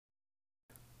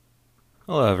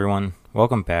Hello everyone,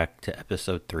 welcome back to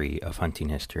episode 3 of Hunting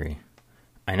History.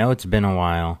 I know it's been a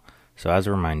while, so as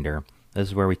a reminder, this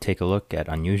is where we take a look at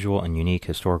unusual and unique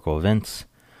historical events.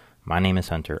 My name is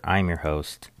Hunter, I'm your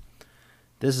host.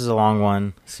 This is a long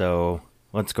one, so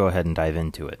let's go ahead and dive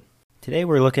into it. Today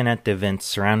we're looking at the events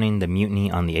surrounding the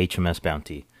mutiny on the HMS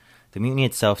Bounty. The mutiny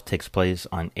itself takes place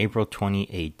on April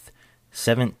 28th,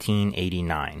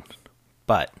 1789,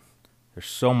 but there's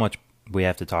so much we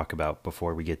have to talk about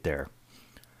before we get there.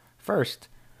 First,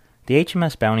 the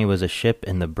HMS Bounty was a ship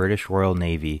in the British Royal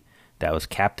Navy that was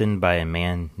captained by a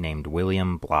man named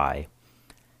William Bligh.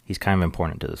 He's kind of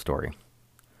important to the story.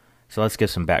 So let's get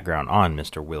some background on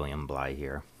Mr. William Bligh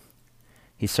here.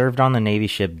 He served on the Navy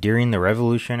ship during the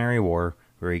Revolutionary War,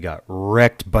 where he got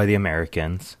wrecked by the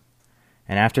Americans.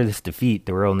 And after this defeat,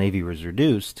 the Royal Navy was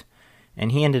reduced,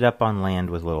 and he ended up on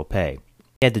land with little pay.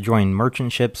 He had to join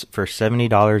merchant ships for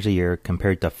 $70 a year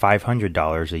compared to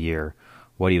 $500 a year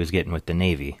what he was getting with the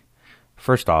Navy.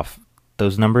 First off,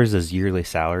 those numbers as yearly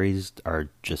salaries are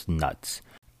just nuts.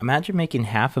 Imagine making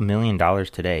 $500,000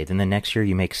 today, then the next year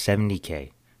you make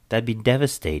 $70K. That'd be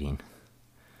devastating.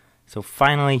 So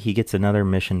finally, he gets another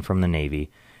mission from the Navy,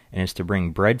 and it's to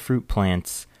bring breadfruit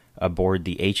plants aboard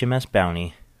the HMS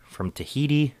Bounty from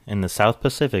Tahiti in the South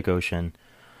Pacific Ocean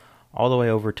all the way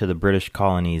over to the British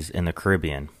colonies in the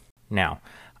Caribbean. Now,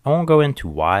 I won't go into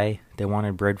why they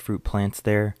wanted breadfruit plants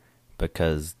there,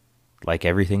 because, like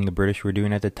everything the British were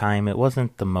doing at the time, it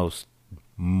wasn't the most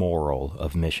moral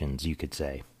of missions, you could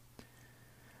say.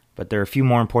 But there are a few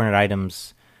more important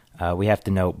items we have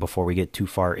to note before we get too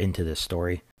far into this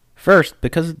story. First,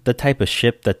 because of the type of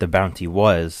ship that the Bounty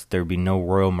was, there would be no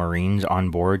Royal Marines on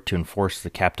board to enforce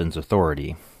the captain's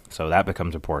authority, so that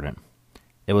becomes important.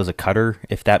 It was a cutter,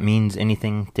 if that means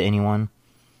anything to anyone.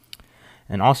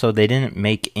 And also, they didn't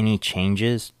make any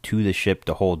changes to the ship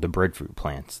to hold the breadfruit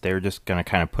plants. They were just going to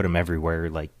kind of put them everywhere,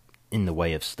 like, in the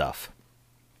way of stuff.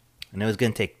 And it was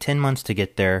going to take 10 months to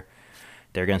get there.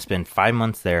 They're going to spend 5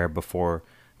 months there before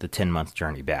the 10-month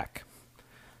journey back.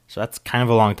 So that's kind of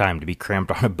a long time to be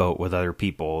cramped on a boat with other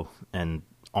people and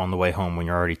on the way home when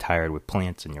you're already tired with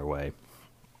plants in your way.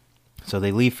 So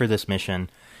they leave for this mission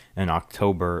in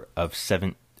October of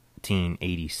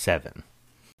 1787.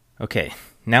 Okay,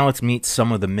 now let's meet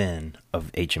some of the men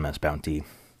of HMS Bounty.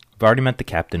 We've already met the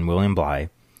captain, William Bligh.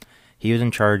 He was in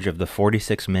charge of the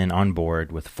 46 men on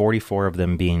board, with 44 of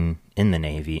them being in the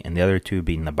Navy and the other 2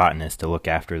 being the botanists to look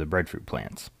after the breadfruit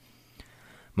plants.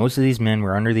 Most of these men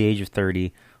were under the age of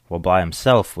 30, while Bligh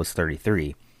himself was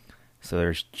 33. So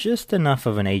there's just enough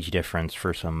of an age difference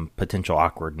for some potential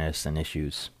awkwardness and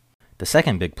issues. The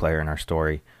second big player in our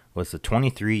story was the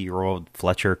 23-year-old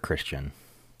Fletcher Christian.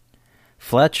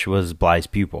 Fletch was Bligh's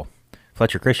pupil.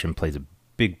 Fletcher Christian plays a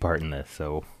big part in this,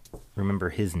 so remember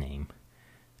his name.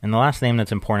 And the last name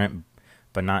that's important,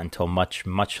 but not until much,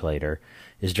 much later,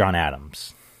 is John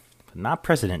Adams. But not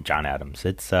President John Adams.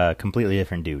 It's a completely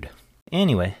different dude.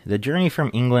 Anyway, the journey from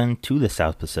England to the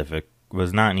South Pacific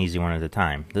was not an easy one at the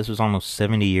time. This was almost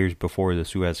 70 years before the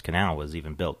Suez Canal was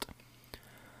even built.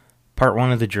 Part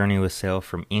 1 of the journey was sail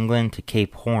from England to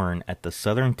Cape Horn at the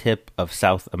southern tip of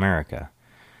South America.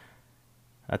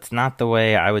 That's not the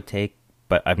way I would take,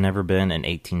 but I've never been an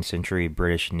 18th century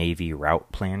British Navy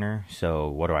route planner, so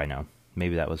what do I know?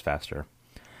 Maybe that was faster.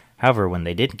 However, when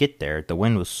they did get there, the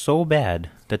wind was so bad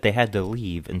that they had to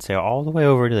leave and sail all the way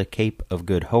over to the Cape of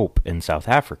Good Hope in South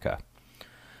Africa,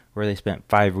 where they spent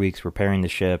 5 weeks repairing the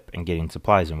ship and getting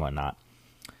supplies and whatnot.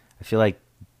 I feel like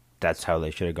that's how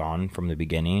they should have gone from the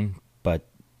beginning, but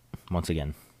once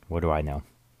again, what do I know?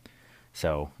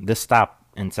 So, this stop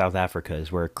in South Africa is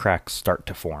where cracks start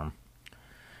to form.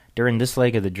 During this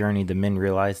leg of the journey, the men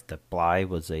realized that Bligh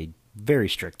was a very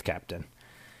strict captain.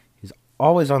 He's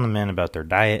always on the men about their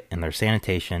diet and their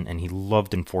sanitation, and he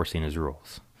loved enforcing his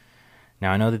rules.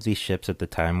 Now, I know that these ships at the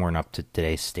time weren't up to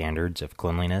today's standards of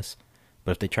cleanliness,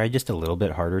 but if they tried just a little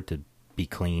bit harder to be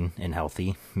clean and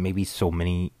healthy, maybe so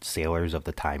many sailors of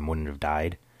the time wouldn't have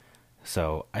died.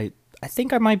 So, I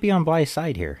think I might be on Bligh's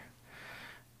side here.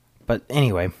 But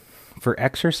anyway, for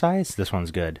exercise, this one's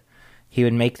good. He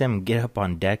would make them get up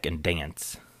on deck and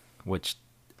dance, which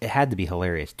it had to be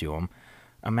hilarious to him.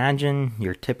 Imagine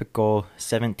your typical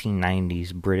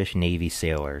 1790s British Navy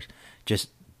sailors just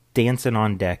dancing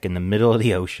on deck in the middle of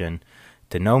the ocean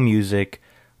to no music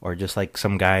or just like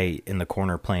some guy in the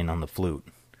corner playing on the flute.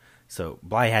 So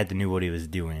Bligh had to know what he was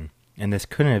doing, and this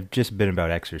couldn't have just been about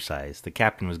exercise. The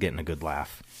captain was getting a good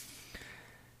laugh.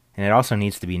 And it also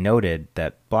needs to be noted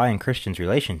that Bligh and Christian's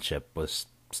relationship was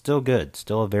still good,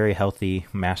 still a very healthy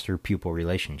master-pupil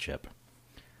relationship.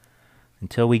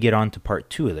 Until we get on to part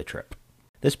 2 of the trip.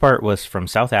 This part was from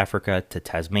South Africa to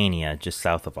Tasmania, just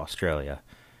south of Australia.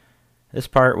 This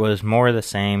part was more of the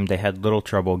same. They had little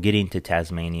trouble getting to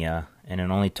Tasmania, and it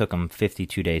only took them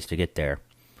 52 days to get there.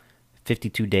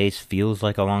 52 days feels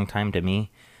like a long time to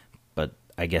me, but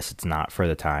I guess it's not for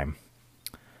the time.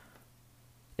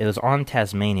 It was on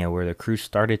Tasmania where the crew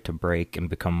started to break and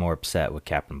become more upset with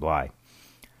Captain Bligh.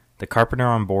 The carpenter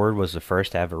on board was the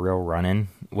first to have a real run-in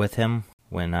with him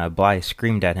when Bligh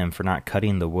screamed at him for not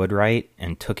cutting the wood right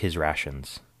and took his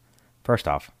rations. First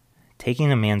off,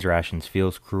 taking a man's rations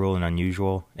feels cruel and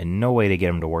unusual, and no way to get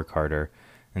him to work harder.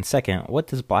 And second, what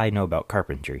does Bligh know about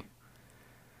carpentry?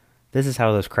 This is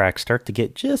how those cracks start to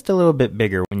get just a little bit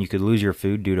bigger when you could lose your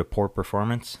food due to poor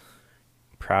performance.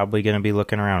 Probably going to be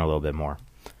looking around a little bit more.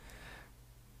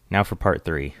 Now for part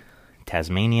 3,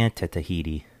 Tasmania to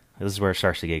Tahiti. This is where it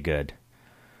starts to get good.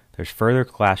 There's further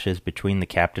clashes between the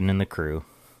captain and the crew,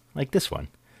 like this one.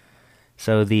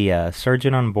 So the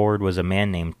surgeon on board was a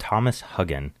man named Thomas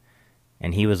Huggin,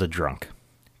 and he was a drunk.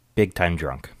 Big time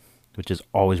drunk, which is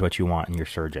always what you want in your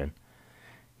surgeon.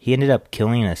 He ended up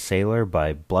killing a sailor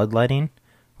by bloodletting,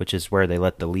 which is where they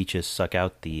let the leeches suck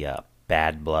out the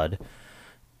bad blood.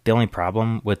 The only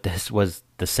problem with this was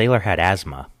the sailor had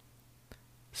asthma.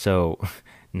 So,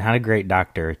 not a great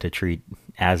doctor to treat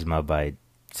asthma by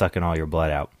sucking all your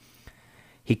blood out.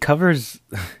 He covers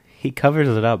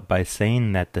it up by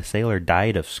saying that the sailor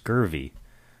died of scurvy.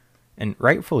 And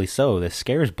rightfully so, this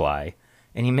scares Bligh.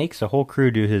 And he makes the whole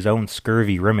crew do his own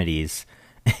scurvy remedies.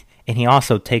 And he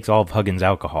also takes all of Huggins'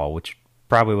 alcohol, which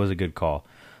probably was a good call.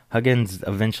 Huggins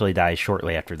eventually dies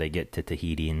shortly after they get to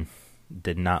Tahiti and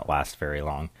did not last very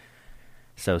long.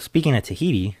 So speaking of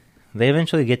Tahiti, they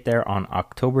eventually get there on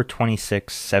October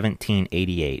 26,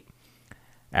 1788,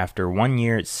 after 1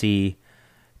 year at sea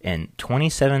and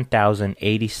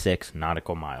 27,086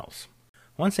 nautical miles.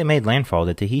 Once they made landfall,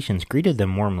 the Tahitians greeted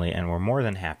them warmly and were more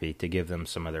than happy to give them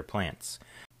some of their plants.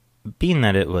 Being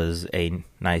that it was a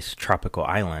nice tropical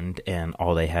island and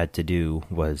all they had to do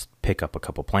was pick up a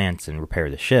couple plants and repair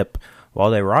the ship,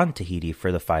 while they were on Tahiti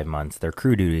for the 5 months, their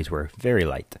crew duties were very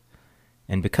light.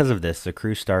 And because of this, the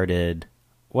crew started,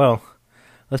 well,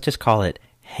 let's just call it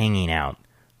hanging out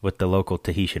with the local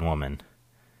Tahitian woman.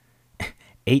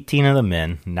 18 of the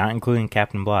men, not including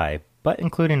Captain Bligh, but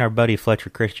including our buddy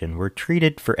Fletcher Christian, were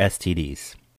treated for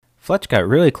STDs. Fletch got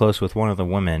really close with one of the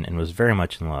women and was very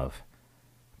much in love.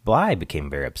 Bligh became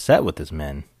very upset with his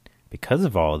men. Because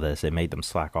of all of this, it made them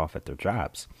slack off at their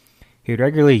jobs. He would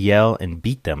regularly yell and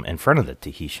beat them in front of the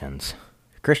Tahitians.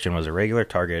 Christian was a regular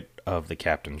target of the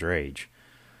captain's rage.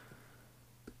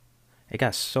 It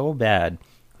got so bad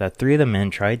that 3 of the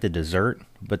men tried to desert,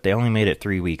 but they only made it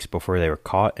 3 weeks before they were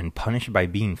caught and punished by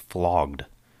being flogged.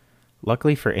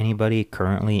 Luckily for anybody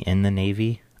currently in the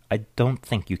Navy, I don't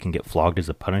think you can get flogged as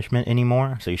a punishment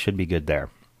anymore, so you should be good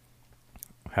there.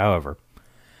 However,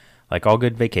 like all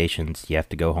good vacations, you have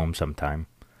to go home sometime.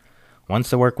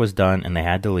 Once the work was done and they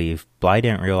had to leave, Bligh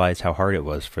didn't realize how hard it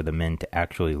was for the men to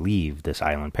actually leave this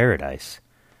island paradise.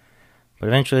 But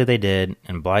eventually they did,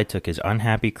 and Bligh took his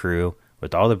unhappy crew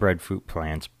with all the breadfruit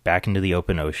plants back into the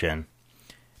open ocean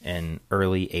in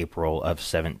early April of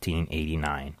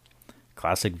 1789.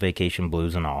 Classic vacation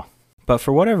blues and all. But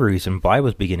for whatever reason, Bligh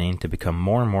was beginning to become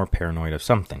more and more paranoid of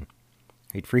something.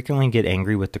 He'd frequently get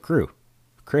angry with the crew.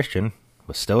 Christian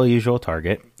was still a usual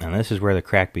target, and this is where the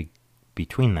crack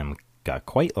between them got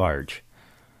quite large.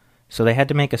 So they had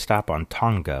to make a stop on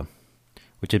Tonga,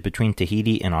 which is between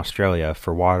Tahiti and Australia,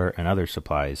 for water and other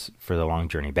supplies for the long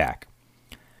journey back.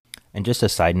 And just a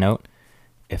side note,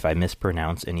 if I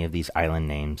mispronounce any of these island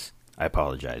names, I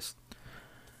apologize.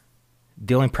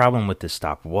 The only problem with this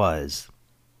stop was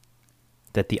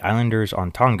that the islanders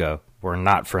on Tonga were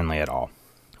not friendly at all,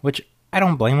 which I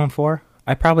don't blame them for.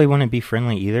 I probably wouldn't be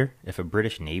friendly either if a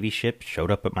British Navy ship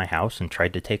showed up at my house and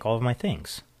tried to take all of my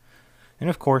things. And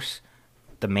of course,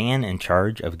 the man in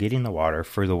charge of getting the water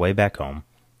for the way back home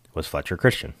was Fletcher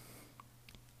Christian.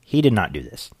 He did not do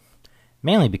this,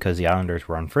 mainly because the islanders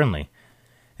were unfriendly,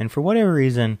 and for whatever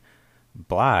reason,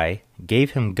 Bligh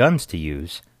gave him guns to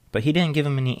use, but he didn't give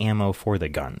him any ammo for the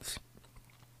guns.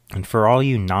 And for all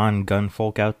you non-gun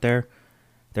folk out there,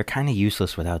 they're kind of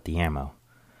useless without the ammo.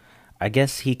 I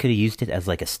guess he could have used it as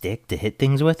like a stick to hit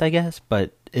things with, I guess,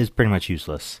 but is pretty much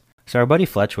useless. So our buddy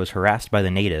Fletch was harassed by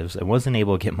the natives and wasn't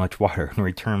able to get much water and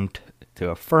returned to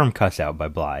a firm cuss out by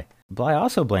Bligh. Bligh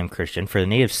also blamed Christian for the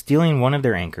natives stealing one of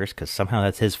their anchors, because somehow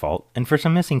that's his fault, and for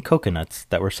some missing coconuts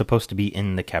that were supposed to be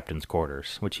in the captain's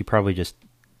quarters, which he probably just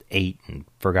ate and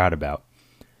forgot about.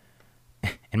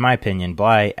 In my opinion,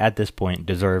 Bligh, at this point,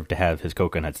 deserved to have his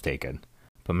coconuts taken.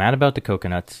 But mad about the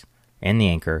coconuts, and the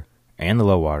anchor, and the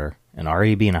low water, and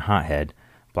already being a hothead,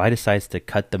 Bligh decides to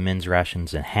cut the men's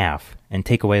rations in half and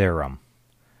take away their rum.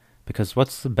 Because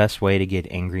what's the best way to get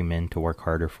angry men to work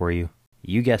harder for you?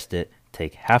 You guessed it,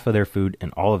 take half of their food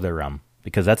and all of their rum,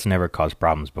 because that's never caused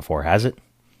problems before, has it?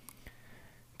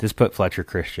 This put Fletcher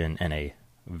Christian in a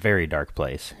very dark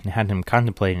place and had him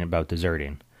contemplating about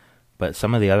deserting, but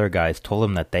some of the other guys told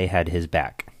him that they had his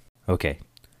back. Okay,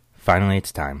 finally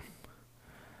it's time.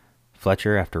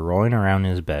 Fletcher, after rolling around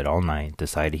in his bed all night,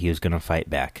 decided he was going to fight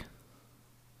back.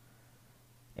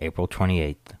 April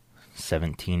 28th,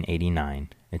 1789.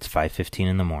 It's 5:15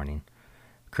 in the morning.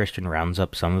 Christian rounds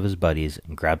up some of his buddies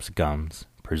and grabs guns,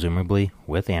 presumably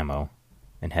with ammo,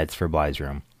 and heads for Bligh's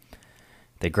room.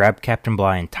 They grab Captain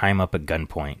Bligh and tie him up at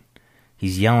gunpoint.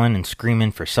 He's yelling and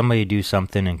screaming for somebody to do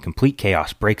something, and complete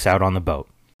chaos breaks out on the boat.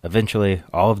 Eventually,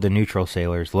 all of the neutral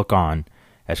sailors look on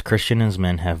as Christian and his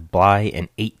men have Bligh and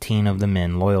 18 of the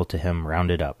men loyal to him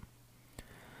rounded up.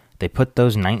 They put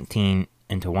those 19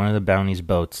 into one of the Bounty's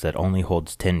boats that only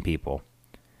holds 10 people.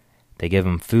 They give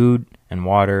them food and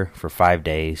water for 5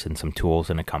 days and some tools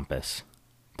and a compass.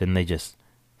 Then they just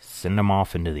send them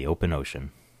off into the open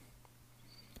ocean.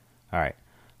 Alright,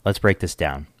 let's break this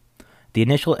down. The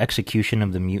initial execution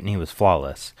of the mutiny was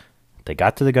flawless. They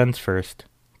got to the guns first,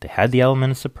 they had the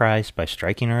element of surprise by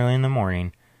striking early in the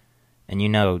morning, and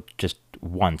just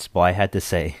once Bligh had to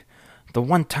say, "The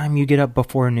one time you get up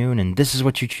before noon and this is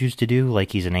what you choose to do,"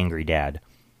 like he's an angry dad.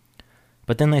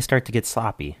 But then they start to get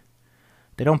sloppy.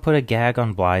 They don't put a gag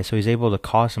on Bligh, so he's able to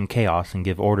cause some chaos and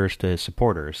give orders to his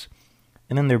supporters.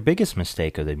 And then their biggest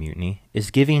mistake of the mutiny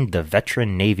is giving the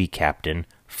veteran Navy captain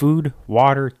food,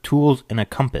 water, tools, and a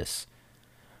compass.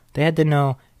 They had to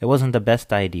know it wasn't the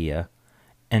best idea,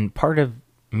 and part of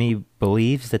me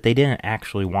believes that they didn't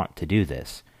actually want to do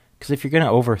this. Because if you're going to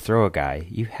overthrow a guy,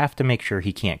 you have to make sure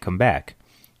he can't come back.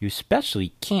 You especially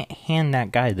can't hand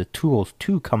that guy the tools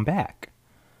to come back.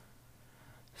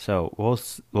 So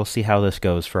we'll see how this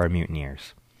goes for our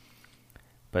mutineers.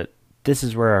 But this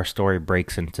is where our story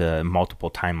breaks into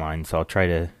multiple timelines, so I'll try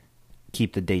to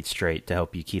keep the dates straight to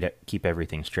help you keep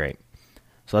everything straight.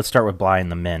 So let's start with Bligh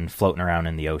and the men floating around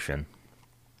in the ocean.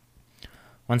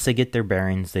 Once they get their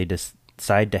bearings, they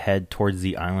decide to head towards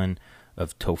the island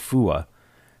of Tofua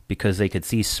because they could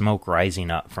see smoke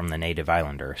rising up from the native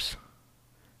islanders.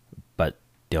 But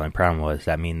the only problem was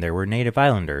that there were native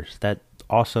islanders that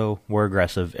also were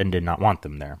aggressive and did not want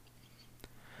them there.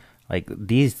 Like,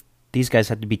 these guys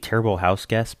had to be terrible house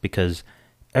guests because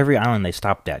every island they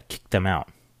stopped at kicked them out.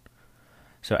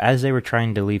 So as they were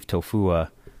trying to leave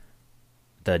Tofua,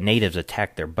 the natives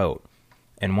attacked their boat,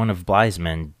 and one of Bligh's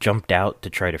men jumped out to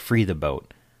try to free the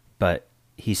boat, but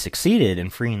he succeeded in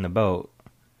freeing the boat.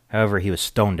 However, he was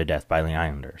stoned to death by the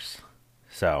islanders.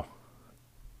 So,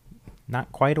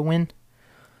 not quite a win.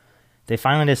 They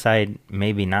finally decide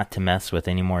maybe not to mess with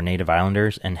any more native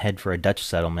islanders and head for a Dutch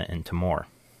settlement in Timor.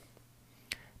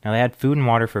 Now, they had food and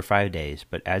water for 5 days,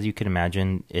 but as you can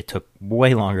imagine, it took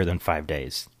way longer than 5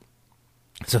 days.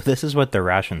 So this is what their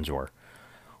rations were.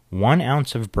 1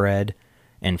 ounce of bread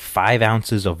and 5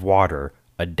 ounces of water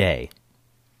a day.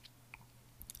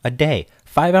 A day.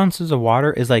 5 ounces of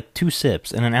water is like 2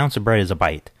 sips, and an ounce of bread is a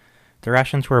bite. The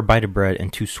rations were a bite of bread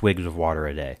and 2 swigs of water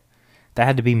a day. That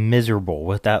had to be miserable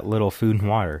with that little food and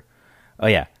water. Oh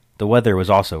yeah, the weather was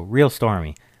also real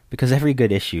stormy, because every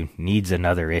good issue needs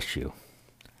another issue.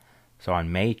 So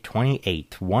on May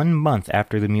 28th, 1 month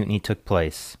after the mutiny took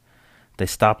place, they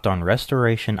stopped on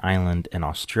Restoration Island in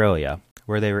Australia,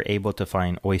 where they were able to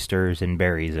find oysters and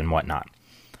berries and whatnot.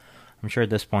 I'm sure at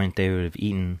this point they would have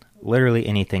eaten literally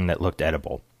anything that looked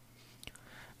edible.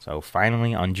 So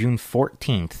finally, on June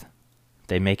 14th,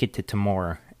 they make it to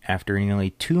Timor after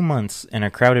nearly 2 months in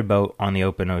a crowded boat on the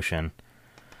open ocean.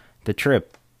 The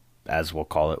trip, as we'll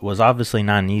call it, was obviously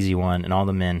not an easy one, and all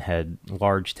the men had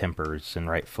large tempers, and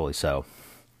rightfully so.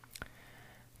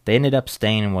 They ended up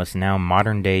staying in what's now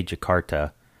modern-day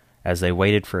Jakarta as they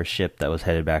waited for a ship that was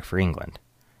headed back for England.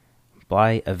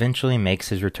 Bligh eventually makes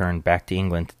his return back to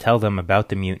England to tell them about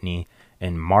the mutiny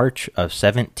in March of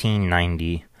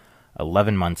 1790,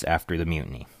 11 months after the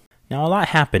mutiny. Now, a lot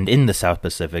happened in the South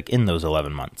Pacific in those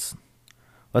 11 months.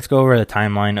 Let's go over the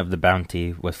timeline of the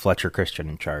Bounty with Fletcher Christian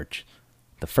in charge.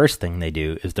 The first thing they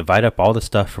do is divide up all the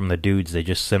stuff from the dudes they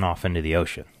just sent off into the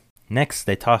ocean. Next,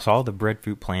 they toss all the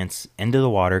breadfruit plants into the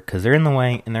water because they're in the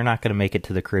way and they're not going to make it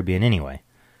to the Caribbean anyway.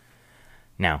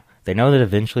 Now, they know that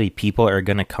eventually people are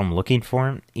going to come looking for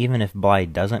him, even if Bligh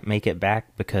doesn't make it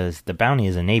back, because the Bounty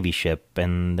is a Navy ship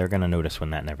and they're going to notice when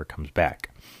that never comes back.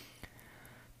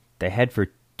 They head for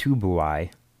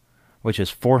Tubuai, which is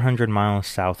 400 miles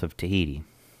south of Tahiti.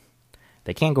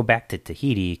 They can't go back to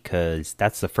Tahiti because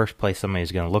that's the first place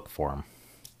somebody's going to look for them.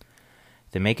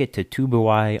 They make it to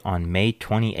Tubuai on May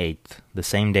 28th, the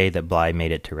same day that Bligh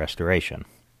made it to Restoration.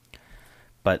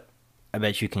 But I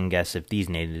bet you can guess if these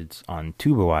natives on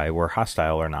Tubuai were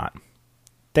hostile or not.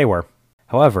 They were.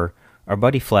 However, our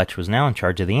buddy Fletch was now in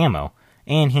charge of the ammo,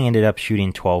 and he ended up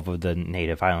shooting 12 of the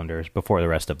native islanders before the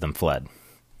rest of them fled.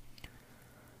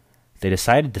 They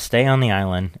decided to stay on the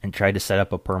island and tried to set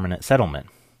up a permanent settlement.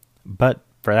 But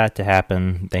for that to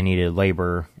happen, they needed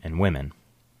labor and women.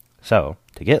 So,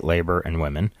 to get labor and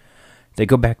women, they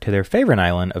go back to their favorite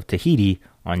island of Tahiti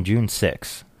on June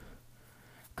 6.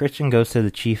 Christian goes to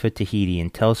the chief of Tahiti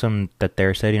and tells him that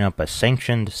they're setting up a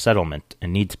sanctioned settlement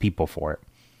and needs people for it.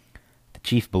 The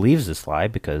chief believes this lie,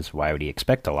 because why would he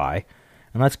expect a lie,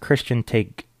 and lets Christian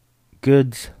take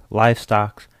goods,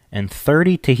 livestock, and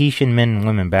 30 Tahitian men and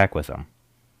women back with him.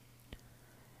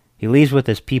 He leaves with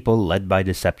his people, led by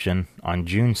deception, on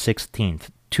June 16th,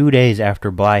 2 days after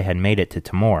Bligh had made it to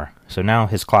Timor, so now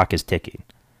his clock is ticking.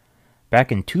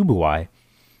 Back in Tubuai,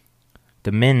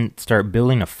 the men start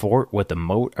building a fort with a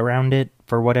moat around it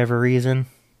for whatever reason.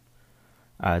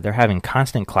 They're having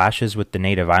constant clashes with the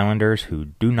native islanders who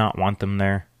do not want them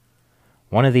there.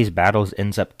 One of these battles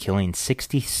ends up killing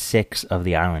 66 of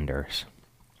the islanders.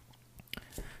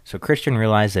 So Christian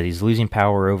realized that he's losing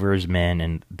power over his men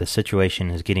and the situation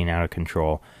is getting out of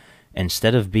control.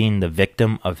 Instead of being the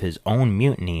victim of his own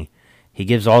mutiny, he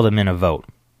gives all the men a vote.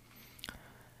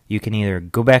 You can either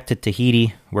go back to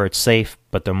Tahiti, where it's safe,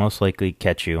 but they'll most likely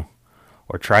catch you,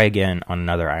 or try again on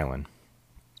another island.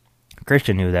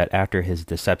 Christian knew that after his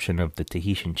deception of the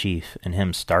Tahitian chief and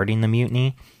him starting the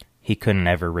mutiny, he couldn't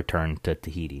ever return to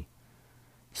Tahiti.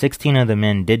 16 of the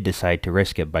men did decide to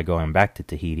risk it by going back to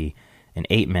Tahiti, and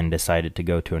 8 men decided to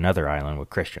go to another island with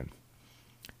Christian.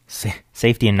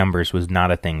 Safety in numbers was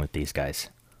not a thing with these guys.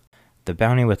 The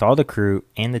Bounty, with all the crew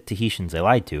and the Tahitians they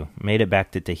lied to, made it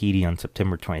back to Tahiti on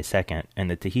September 22nd, and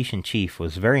the Tahitian chief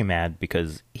was very mad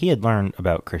because he had learned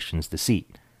about Christian's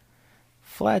deceit.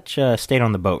 Fletch stayed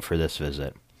on the boat for this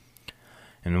visit.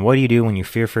 And what do you do when you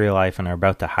fear for your life and are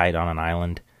about to hide on an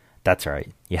island? That's right,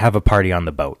 you have a party on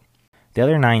the boat. The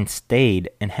other 9 stayed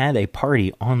and had a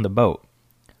party on the boat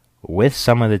with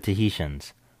some of the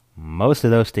Tahitians. Most of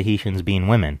those Tahitians being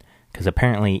women, because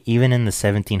apparently even in the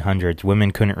 1700s,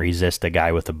 women couldn't resist a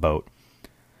guy with a boat.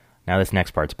 Now this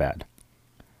next part's bad.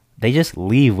 They just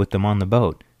leave with them on the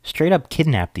boat. Straight up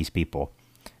kidnap these people.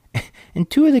 And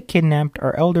 2 of the kidnapped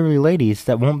are elderly ladies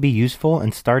that won't be useful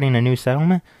in starting a new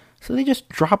settlement, so they just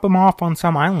drop them off on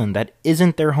some island that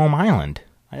isn't their home island.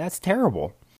 That's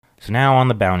terrible. So now on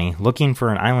the Bounty, looking for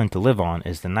an island to live on,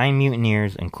 is the 9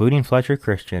 mutineers, including Fletcher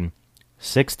Christian,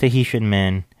 6 Tahitian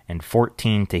men, and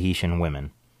 14 Tahitian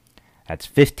women. That's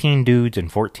 15 dudes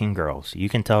and 14 girls. You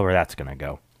can tell where that's going to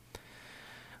go.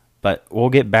 But we'll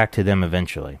get back to them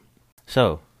eventually.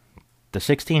 So, the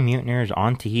 16 mutineers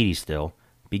on Tahiti still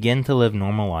begin to live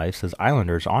normal lives as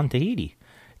islanders on Tahiti.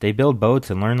 They build boats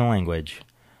and learn the language.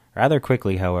 Rather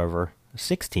quickly, however,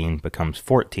 16 becomes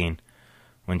 14,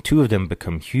 when 2 of them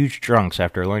become huge drunks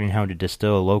after learning how to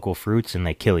distill local fruits and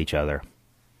they kill each other.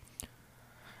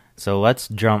 So let's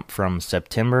jump from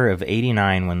September of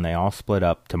 89 when they all split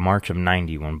up to March of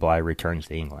 90 when Bligh returns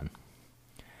to England.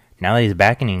 Now that he's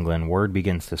back in England, word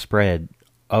begins to spread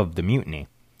of the mutiny.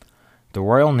 The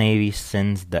Royal Navy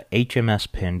sends the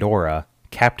HMS Pandora,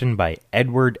 captained by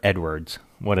Edward Edwards,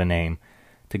 what a name,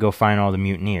 to go find all the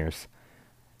mutineers.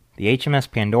 The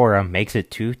HMS Pandora makes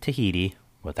it to Tahiti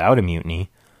without a mutiny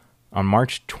on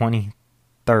March 23rd,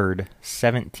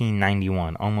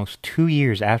 1791, almost 2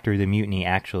 years after the mutiny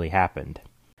actually happened.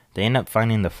 They end up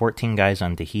finding the 14 guys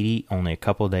on Tahiti only a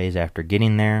couple days after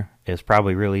getting there. It was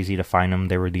probably real easy to find them.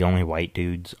 They were the only white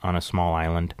dudes on a small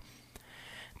island.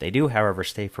 They do, however,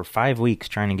 stay for 5 weeks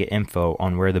trying to get info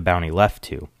on where the Bounty left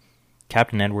to.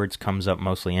 Captain Edwards comes up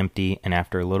mostly empty, and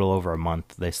after a little over a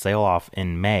month, they sail off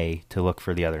in May to look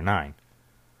for the other 9.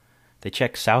 They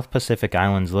check South Pacific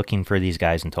Islands looking for these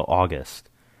guys until August.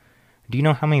 Do you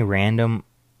know how many random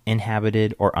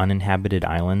inhabited or uninhabited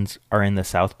islands are in the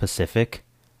South Pacific?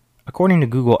 According to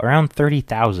Google, around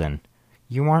 30,000.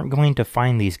 You aren't going to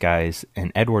find these guys,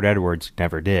 and Edward Edwards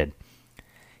never did.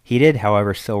 He did,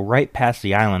 however, sail right past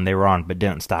the island they were on, but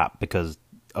didn't stop, because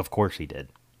of course he did.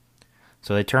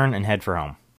 So they turn and head for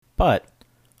home. But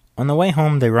on the way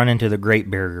home, they run into the Great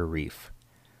Barrier Reef.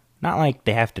 Not like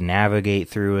they have to navigate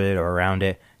through it or around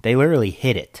it. They literally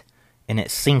hit it, and it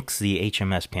sinks the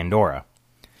HMS Pandora.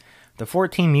 The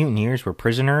 14 mutineers were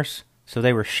prisoners, so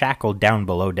they were shackled down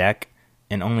below deck,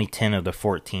 and only 10 of the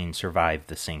 14 survived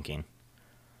the sinking.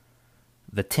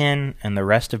 The Tin and the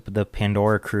rest of the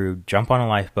Pandora crew jump on a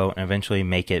lifeboat and eventually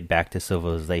make it back to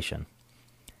civilization.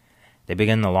 They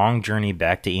begin the long journey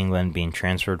back to England, being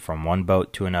transferred from one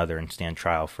boat to another and stand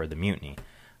trial for the mutiny.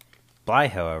 Bligh,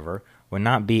 however, would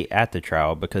not be at the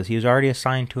trial because he was already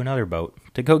assigned to another boat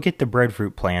to go get the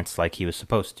breadfruit plants like he was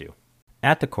supposed to.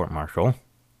 At the court-martial,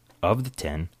 of the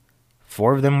 10,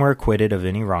 4 of them were acquitted of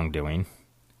any wrongdoing,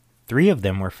 3 of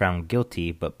them were found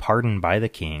guilty but pardoned by the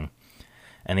king,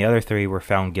 and the other 3 were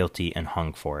found guilty and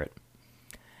hung for it.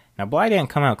 Now, Bligh didn't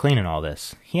come out clean in all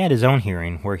this. He had his own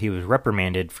hearing where he was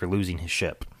reprimanded for losing his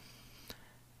ship.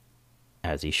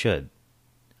 As he should.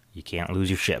 You can't lose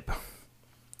your ship.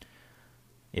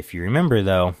 If you remember,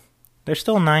 though, there's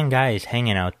still 9 guys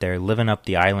hanging out there living up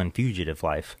the island fugitive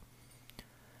life.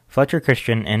 Fletcher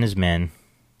Christian and his men,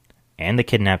 and the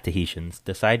kidnapped Tahitians,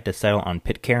 decided to settle on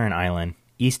Pitcairn Island,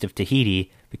 east of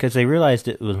Tahiti, because they realized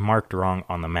it was marked wrong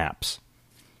on the maps.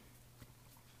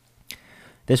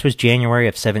 This was January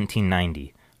of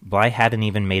 1790. Bligh hadn't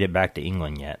even made it back to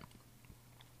England yet.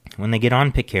 When they get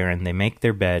on Pitcairn, they make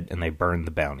their bed and they burn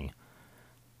the Bounty.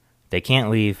 They can't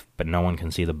leave, but no one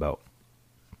can see the boat.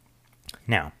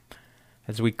 Now,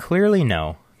 as we clearly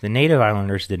know, the native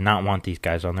islanders did not want these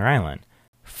guys on their island.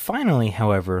 Finally,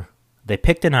 however, they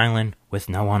picked an island with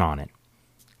no one on it.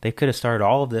 They could have started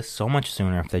all of this so much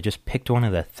sooner if they just picked one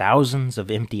of the thousands of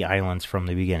empty islands from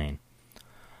the beginning.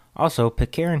 Also,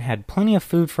 Pitcairn had plenty of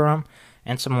food for them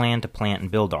and some land to plant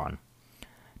and build on.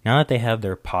 Now that they have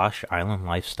their posh island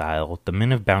lifestyle, the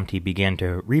men of Bounty began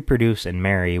to reproduce and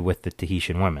marry with the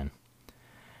Tahitian women.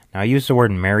 Now, I use the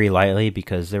word marry lightly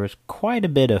because there was quite a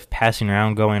bit of passing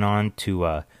around going on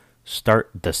to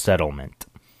start the settlement.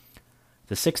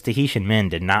 The 6 Tahitian men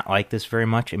did not like this very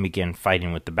much and began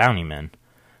fighting with the Bounty men.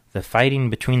 The fighting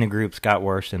between the groups got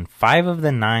worse, and 5 of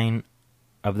the 9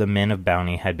 of the men of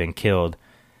Bounty had been killed.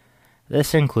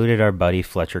 This included our buddy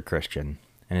Fletcher Christian,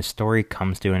 and his story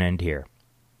comes to an end here.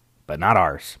 But not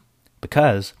ours,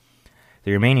 because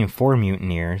the remaining 4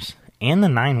 mutineers and the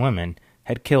 9 women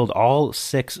had killed all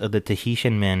 6 of the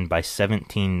Tahitian men by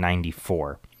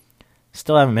 1794.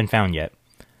 Still haven't been found yet.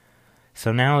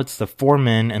 So now it's the 4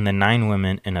 men and the 9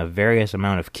 women and a various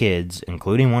amount of kids,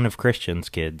 including one of Christian's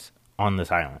kids, on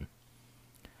this island.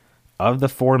 Of the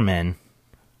 4 men,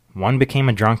 1 became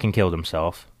a drunk and killed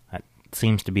himself. That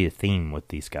seems to be a theme with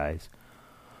these guys.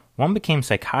 1 became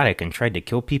psychotic and tried to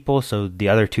kill people, so the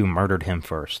other 2 murdered him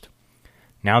first.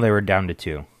 Now they were down to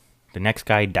 2. The next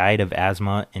guy died of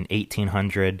asthma in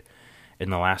 1800, and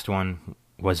the last one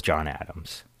was John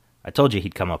Adams. I told you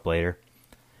he'd come up later.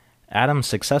 Adams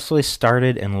successfully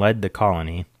started and led the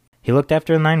colony. He looked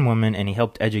after the 9 women, and he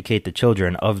helped educate the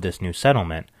children of this new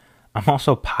settlement. I'm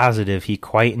also positive he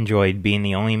quite enjoyed being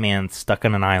the only man stuck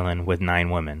on an island with 9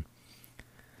 women.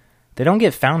 They don't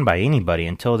get found by anybody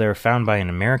until they're found by an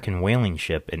American whaling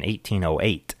ship in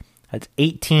 1808. That's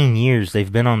 18 years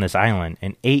they've been on this island,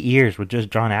 and 8 years with just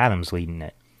John Adams leading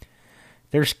it.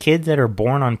 There's kids that are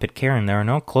born on Pitcairn that are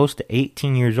now close to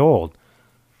 18 years old.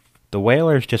 The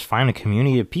whalers just find a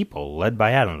community of people led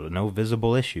by Adams with no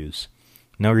visible issues.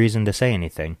 No reason to say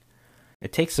anything.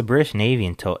 It takes the British Navy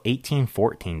until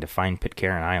 1814 to find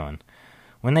Pitcairn Island.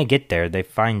 When they get there, they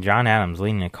find John Adams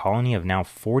leading a colony of now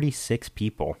 46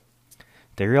 people.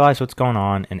 They realize what's going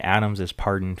on, and Adams is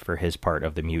pardoned for his part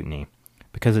of the mutiny.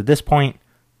 Because at this point,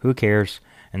 who cares?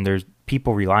 And there's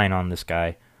people relying on this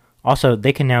guy. Also,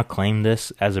 they can now claim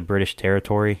this as a British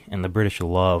territory, and the British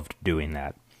loved doing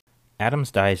that.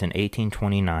 Adams dies in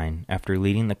 1829 after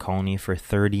leading the colony for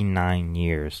 39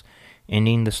 years,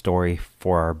 ending the story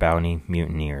for our Bounty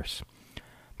mutineers.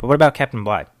 But what about Captain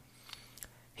Bligh?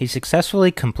 He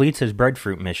successfully completes his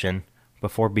breadfruit mission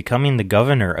before becoming the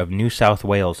governor of New South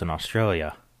Wales in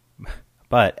Australia.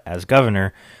 But, as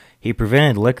governor, he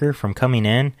prevented liquor from coming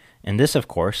in, and this, of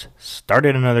course,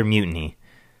 started another mutiny.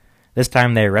 This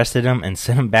time they arrested him and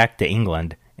sent him back to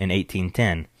England in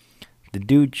 1810. The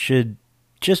dude should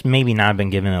just maybe not have been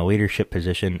given a leadership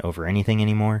position over anything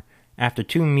anymore. After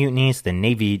 2 mutinies, the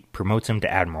Navy promotes him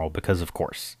to admiral because, of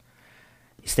course.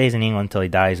 He stays in England until he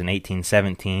dies in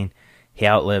 1817. He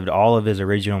outlived all of his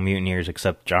original mutineers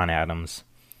except John Adams.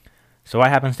 So what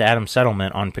happens to Adams'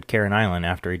 settlement on Pitcairn Island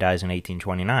after he dies in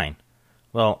 1829?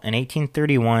 Well, in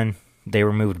 1831, they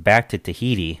were moved back to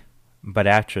Tahiti, but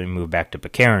actually moved back to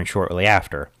Pitcairn shortly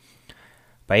after.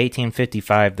 By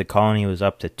 1855, the colony was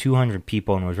up to 200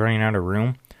 people and was running out of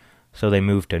room, so they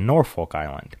moved to Norfolk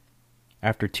Island.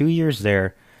 After 2 years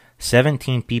there,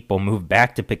 17 people moved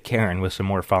back to Pitcairn with some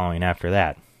more following after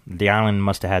that. The island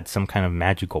must have had some kind of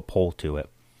magical pull to it.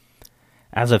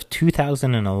 As of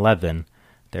 2011,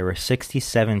 there were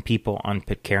 67 people on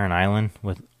Pitcairn Island,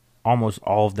 with almost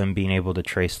all of them being able to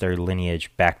trace their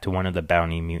lineage back to one of the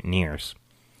Bounty mutineers.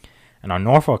 And on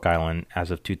Norfolk Island,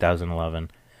 as of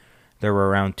 2011, there were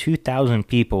around 2,000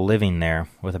 people living there,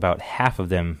 with about half of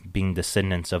them being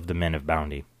descendants of the men of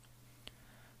Bounty.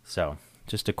 So,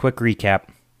 just a quick recap.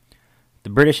 The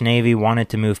British Navy wanted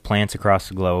to move plants across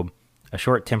the globe. A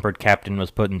short-tempered captain was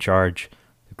put in charge.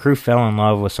 The crew fell in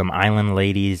love with some island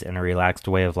ladies and a relaxed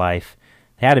way of life.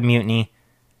 They had a mutiny.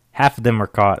 Half of them were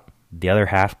caught. The other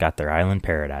half got their island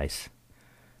paradise.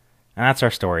 And that's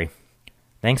our story.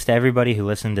 Thanks to everybody who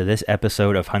listened to this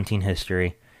episode of Hunting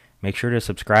History. Make sure to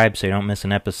subscribe so you don't miss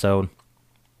an episode.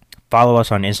 Follow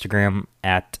us on Instagram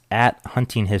at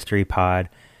HuntingHistoryPod,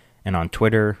 and on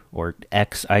Twitter, or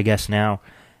X I guess now,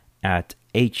 at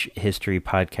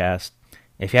HHistoryPodcast.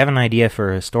 If you have an idea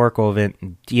for a historical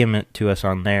event, DM it to us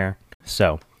on there.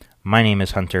 So, my name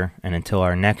is Hunter, and until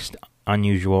our next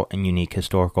unusual and unique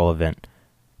historical event,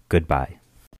 goodbye.